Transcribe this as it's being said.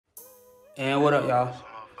And what up, y'all?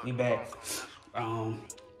 We back.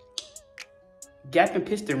 Gap and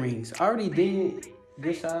piston rings. I already did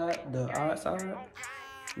this side, the odd side.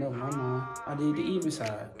 No, I did the even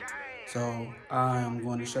side. So I'm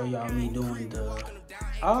going to show y'all me doing the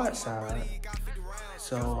odd side.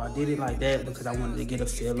 So I did it like that because I wanted to get a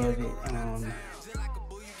feel of it.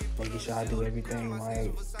 Making sure I do everything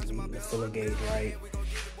right, the filler gauge right.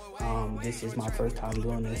 This is my first time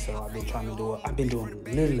doing this, so I've been trying to do it. I've been doing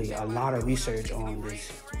literally a lot of research on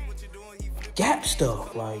this gap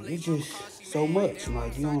stuff. Like, it's just so much.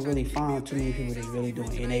 Like, you don't really find too many people that's really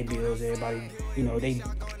doing NA builds. Everybody,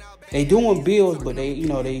 they doing builds, but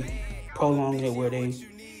they prolong it where they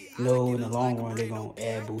know in the long run they're gonna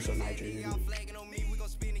add boost or nitrogen.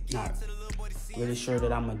 Not really sure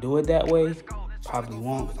that I'm gonna do it that way. Probably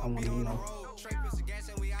won't. I want to,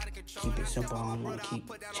 keep it simple. I don't want to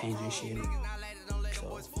keep changing shit.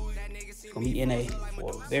 So it's gonna be NA for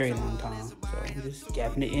a very long time. So I'm just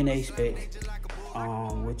gapping the NA spec,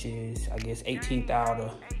 which is I guess 18 thou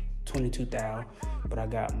to 22 thou, but I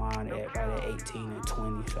got mine right at 18 and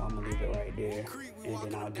 20, so I'm gonna leave it right there, and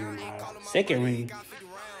then I'll do my second ring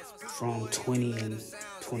from 20 and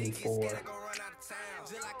 24.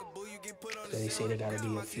 So they say they gotta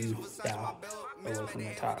be a few thou away from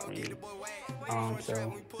the top ring. So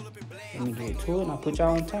let me get to it and I'll put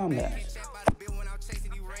y'all on time lapse.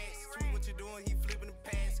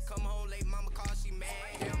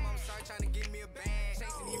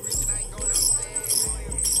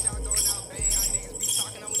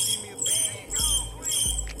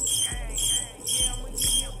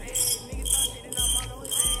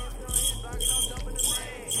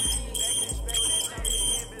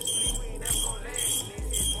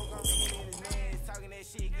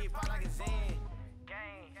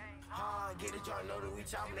 Get it, y'all know that we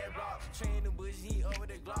chopping that block. Train the bush, he over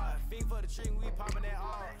the Glock. Fiend for the trick, we popping that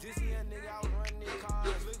off. Just see a nigga out running his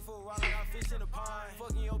cars. Looking for a while, I fish in the pond.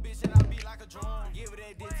 Fucking your bitch and I beat like a drum. Give it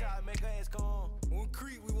that dick top, make her ass come. When we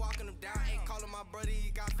creep, we walking them down. Ain't calling my brother, he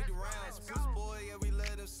got 50 rounds. Pussy boy, yeah, we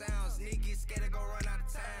love them sounds. Nigga get scared to go run out of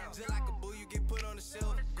town. Just like a bull, you get put on the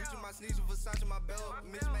shelf. Gucci my sneakers, Versace my belt.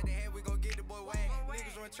 Mismatch the head, we gon' get the boy whack.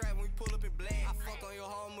 Niggas run trap when we pull up in black. I fuck on your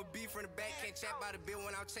hoe, I'ma beef from the back. Can't chat by the bill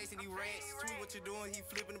when I'm chasing these rats. Tweet what you doing, he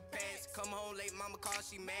flipping the pants. Come home late, mama call,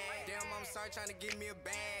 she mad. Damn, mama start trying to give me a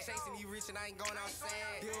bag. Chasing these rich and I ain't going outside.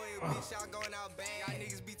 Deal with a bitch, y'all going out bad. Y'all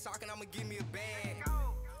niggas be talking, I'ma give me a bag.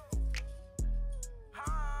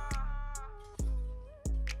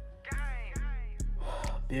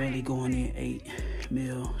 Barely going in 8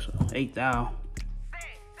 mil, so 8 thou.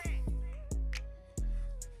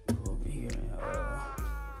 Go over here and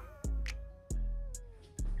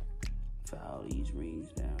file these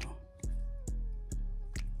rings down.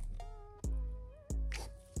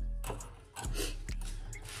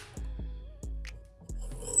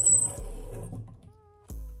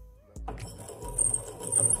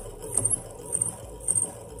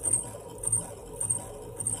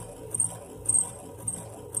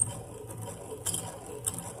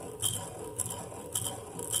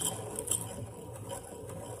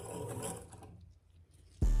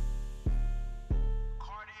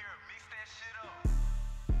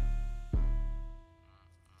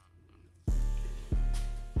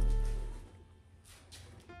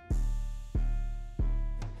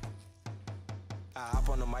 I hop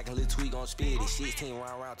on the mic and little tweak gon' spit it. 16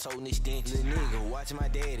 round toting this stench. Little nigga watching my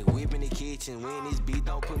daddy whip in the kitchen. When this beat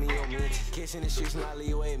don't put me on mention. Kissing the streets and I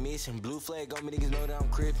leave away admission. Blue flag on me, niggas know that I'm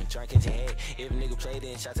crippin'. Try to catch a head. If a nigga play,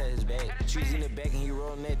 then shots at his back. Trees in the back and he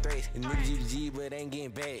rollin' that thrace. And niggas G but ain't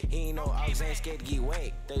getting back. He ain't no ops, ain't scared to get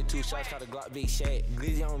whacked. 32 shots, caught a Glock, big shack.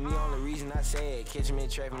 Glizzy on me, only reason I said. Catch him in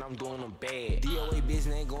traffic, I'm doing them bad. DOA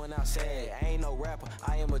business ain't going outside. I ain't no rapper,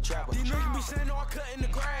 I am a trapper. These niggas be saying, I cut in the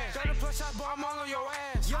grass. Got a plus shot, but I'm all on your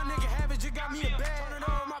ass. Young nigga have it, just got me a bag. Turn it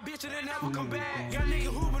on my bitch and they never come back. Young nigga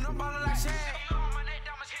hooping, I'm ballin' like Shaq.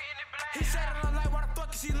 He said it on like, why the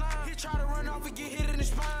fuck is he lying? He try to run off and get hit in the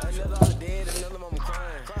spine. Another all dead, another mama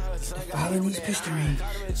crying. Following these piston rings.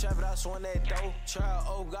 Caught him in the traffic, I swung that dough.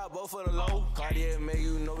 Trial got both for the low. Cartier make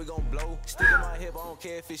you know we gon' blow. Stick in my hip, I don't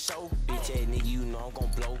care if it's show. Bitch ass nigga, you know I'm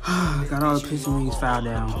gon' blow. Got all the piston rings filed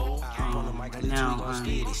down. Right now, I'm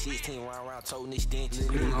putting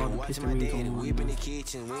all the piston rings on. Whipping the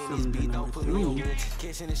kitchen, when this beat don't put me on.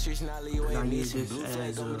 Kissing the streets, not leave away missing. Blue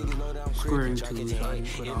flags on niggas know that I'm squaring crippin'. to it, so I can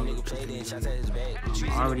put all the piston rings on.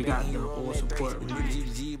 I already got the oil support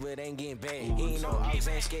ring. But ain't getting back. He ain't no ops,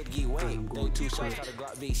 ain't scared to get wet. They 2 shots, caught a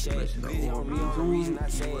Glock, big shack. Busy on me, on the reason I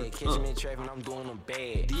said. Catch him in traffic, I'm doing them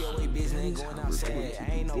bad. DOA business ain't going outside.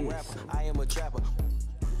 I ain't no rapper, I am a trapper.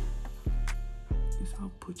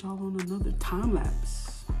 I'll put y'all on another time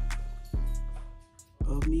lapse.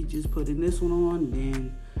 just putting this one on.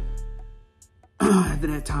 Then after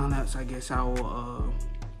that time lapse, I guess I will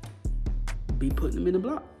be putting them in the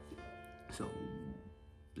block. So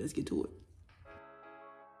let's get to it.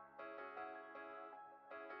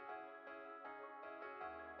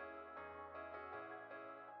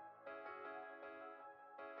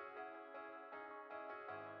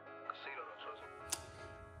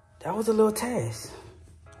 That was a little task.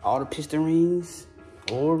 All the piston rings,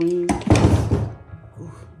 oil rings.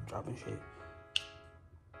 Ooh, dropping shit.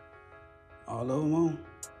 All of them on.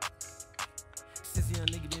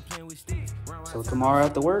 So tomorrow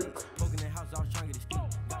after work,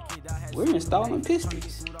 we're installing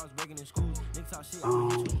pistons.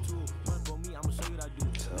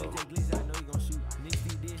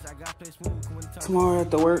 Tomorrow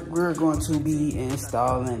after work, we're going to be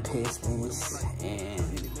installing pistons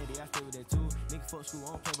and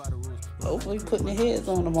hopefully putting the heads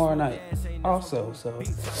on tomorrow night also. So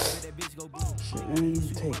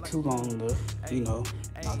shouldn't take too long to, you know,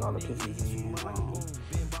 knock all the pistons in.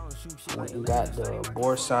 Went and got the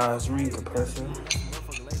bore size ring compressor.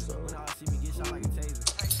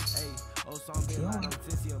 So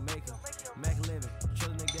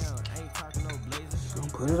gonna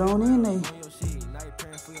put it on in there.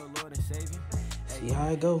 See how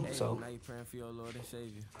it go. So that's it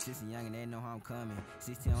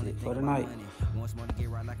for the night.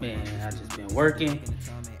 Man, I just been working,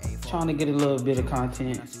 trying to get a little bit of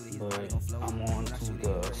content, but I'm on to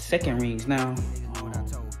the second rings now.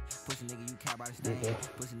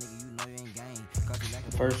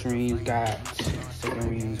 The first rings got second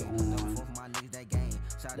rings on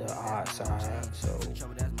the odd side, so we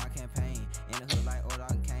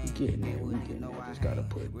getting there. Just gotta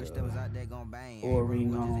put the oil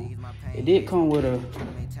ring on. It did come with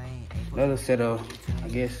another set of, I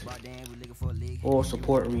guess, oil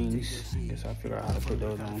support rings. I guess I'll figure out how to put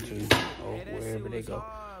those on too, or wherever they go.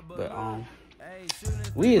 But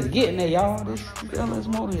we is getting there, y'all. This LS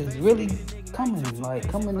motor is really coming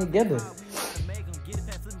together.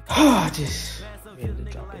 Just ready to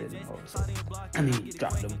drop it in the motor. I mean,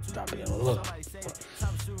 drop it in the look.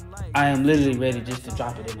 I am literally ready just to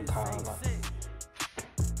drop it in the car.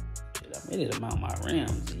 I'm ready to mount my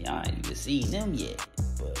rims. Y'all ain't even seen them yet.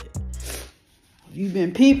 But if you've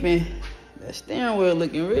been peeping, that steering wheel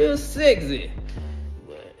looking real sexy.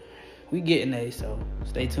 But we getting there, so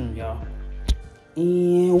stay tuned, y'all.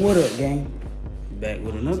 And what up, gang? Back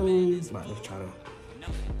with another one. About to try to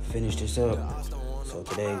finish this up. So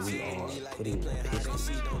today we are putting the pistons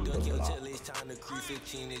in the block.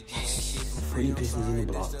 Putting pistons in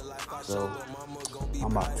the block. So I'm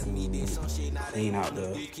about to clean out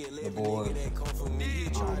the board.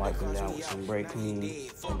 Wipe them down with some brake clean, and then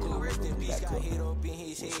I'm gonna bring them back up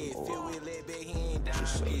with some oil.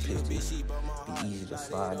 Just so the pistons be easy to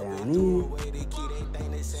slide down in.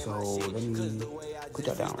 So let me put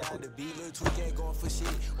that down real quick.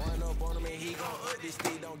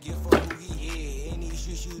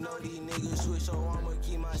 You know these niggas switch, so I'ma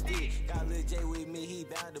keep my stick. Got Lil J with me, he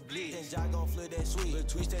bound to bleed. And Jock gon' flip that sweet. Lil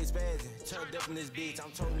Twitch stay spazzing, turned up in this bitch.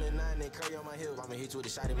 I'm toting the 9 and curry on my hill. I'ma hit you with a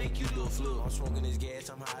shot and make you do a flu. I'm smoking this gas,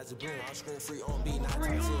 I'm high as a broom. I'm screen free on beat, not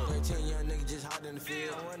tight till 13 young niggas just hot in the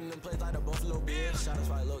field. I'm running them plays like a Buffalo Bill. Shot us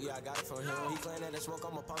right low, yeah, I got it from him. He claim that smoke,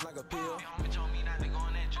 I'ma pop like a pill. Bitch told me not to go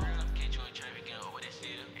on that drill. Catch you in traffic and over that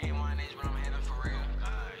seal. Ain't one is, but I'm having for real.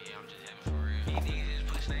 Yeah, I'm just having for real. These niggas just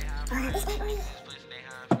push they high for real.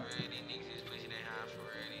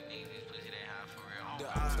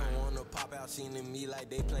 Pop out, seen me like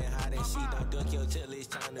they playing hide and seek. Don't duck your tail, it's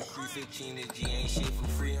time to free 15 and G ain't shit for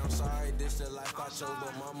free. I'm sorry, this the life I chose,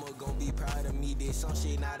 but mama gon' be proud of me. Did some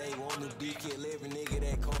shit, now they want to be kill every nigga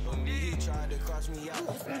that come for me. He tried to cross me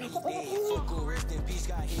out, now he dead. Fuck a rest in peace,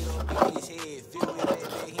 got hit up in his head. Feel me that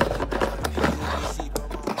day, he ain't proud of me. But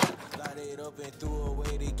mama got it up and threw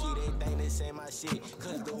away the key. They think they say my shit,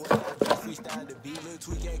 cause the way I just freestyle the beat. Lil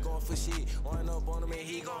Tweak ain't going for shit. Run up on him and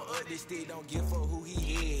he gon' up the stick. Don't give for who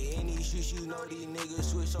he is. Any shit you know these niggas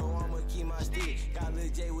switch, so I'ma keep my stick. Got Lil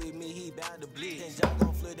J with me, he bound to bleed. Then Jock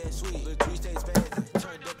gon' flip that sweet. Lil Tweak stay spazzing,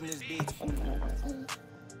 turned up in this bitch.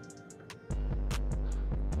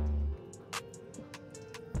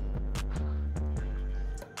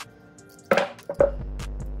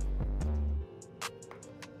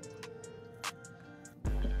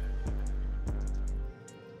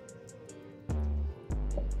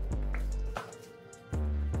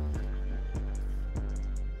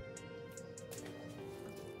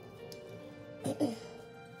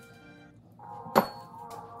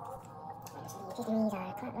 These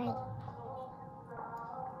are cut right.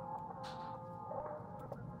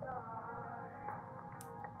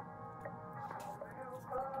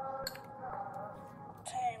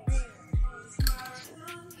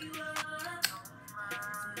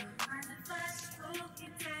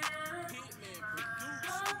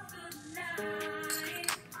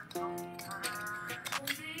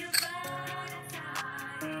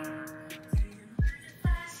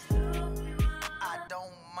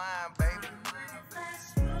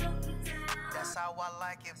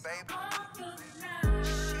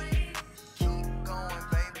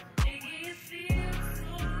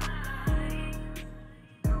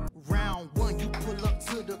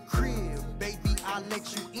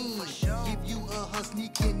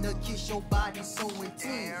 your body so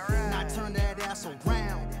intense. Now turn that ass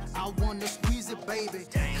around. I wanna squeeze it, baby.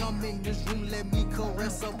 Come in this room, let me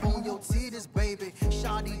caress up on your titties, baby.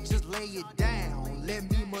 Shawty, just lay it down.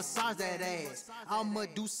 Let me massage that ass. I'ma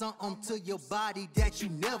do something to your body that you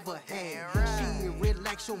never had. Shit,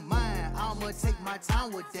 relax your mind. I'ma take my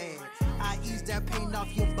time with that. I ease that pain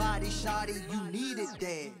off your body, shawty. You needed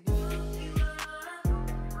that.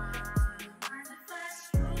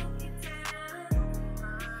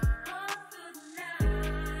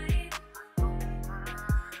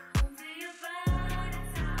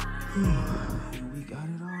 We got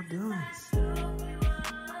it all done.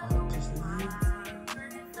 All pissed in.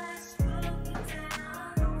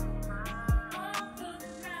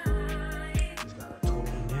 Just gotta torque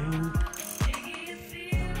it down.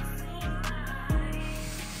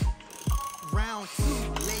 Round two,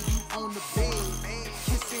 lay you on the bed,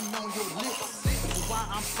 kissing on your lips. While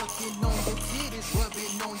I'm sucking on your titties,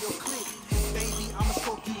 rubbing on your clit. Baby, I'ma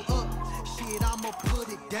stroke you up. Shit, I'ma put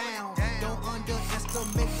it down. Don't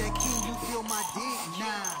underestimate that. Can you feel my dick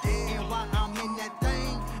now? And while I'm in that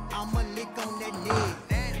thing, I'ma lick on that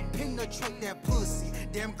neck. Penetrate that pussy.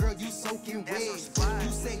 Damn girl, you soaking wet. You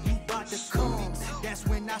say you bout to come. That's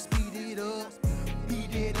when I speed it up.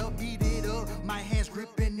 Beat it up, beat it up. My hands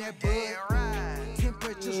gripping that butt.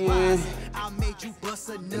 Temperatures rising. I made you bust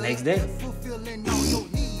a nut. The next day. Fulfilling all your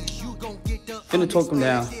needs. You gon' get the Finna torque them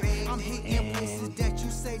down. I'm hitting places that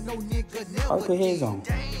you say no nigga never. I'll put heads on.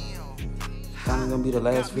 Kinda gonna be the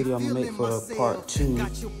last video I'm gonna make for part 2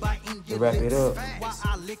 to wrap it up. Cause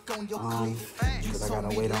I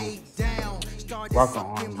gotta wait on rocker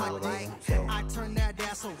arms or whatever. So I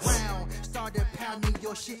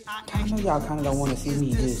know y'all kinda don't wanna see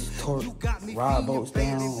me just torque rod bolts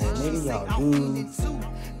down, or maybe y'all do.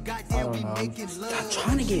 I don't know. I'm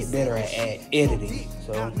trying to get better at editing.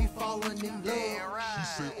 So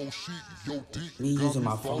me using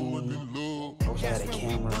my phone, I wish I had a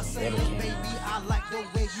camera, better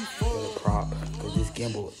prop, because this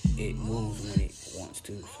gimbal, it moves when it wants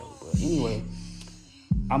to. So, but anyway,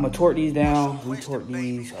 I'm gonna torque these down, retorque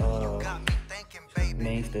these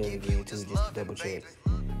main studs again too, just to double check,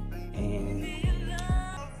 and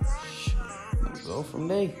go from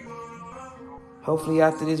there. Hopefully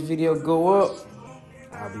after this video go up,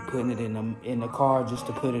 I'll be putting it in the car just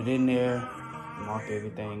to put it in there, mark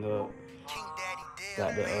everything up.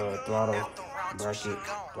 Got the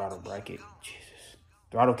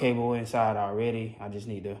throttle cable inside already. I just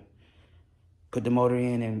need to put the motor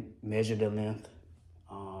in and measure the length.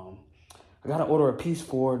 I gotta order a piece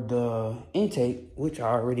for the intake, which I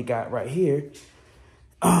already got right here.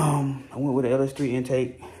 I went with the LS3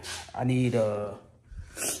 intake. I need what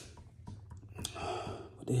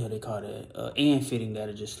the hell they call that? End fitting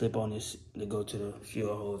that'll just slip on this to go to the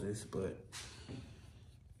fuel hoses, but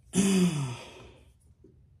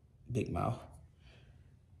big mouth.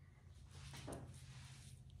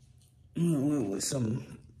 I went with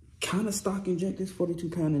some kind of stock injectors,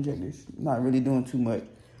 42-pound injectors. Not really doing too much,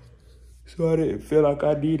 so I didn't feel like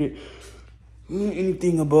I needed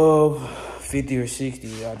anything above 50 or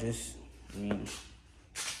 60. I mean,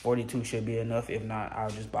 42 should be enough. If not, I'll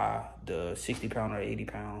just buy the 60-pound or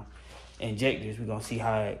 80-pound injectors. We're gonna see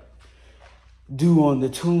how it do on the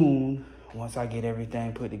tune once I get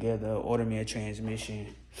everything put together, order me a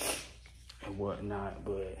transmission and whatnot.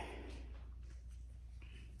 But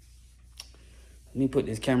let me put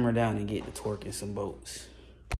this camera down and get the torque and some bolts.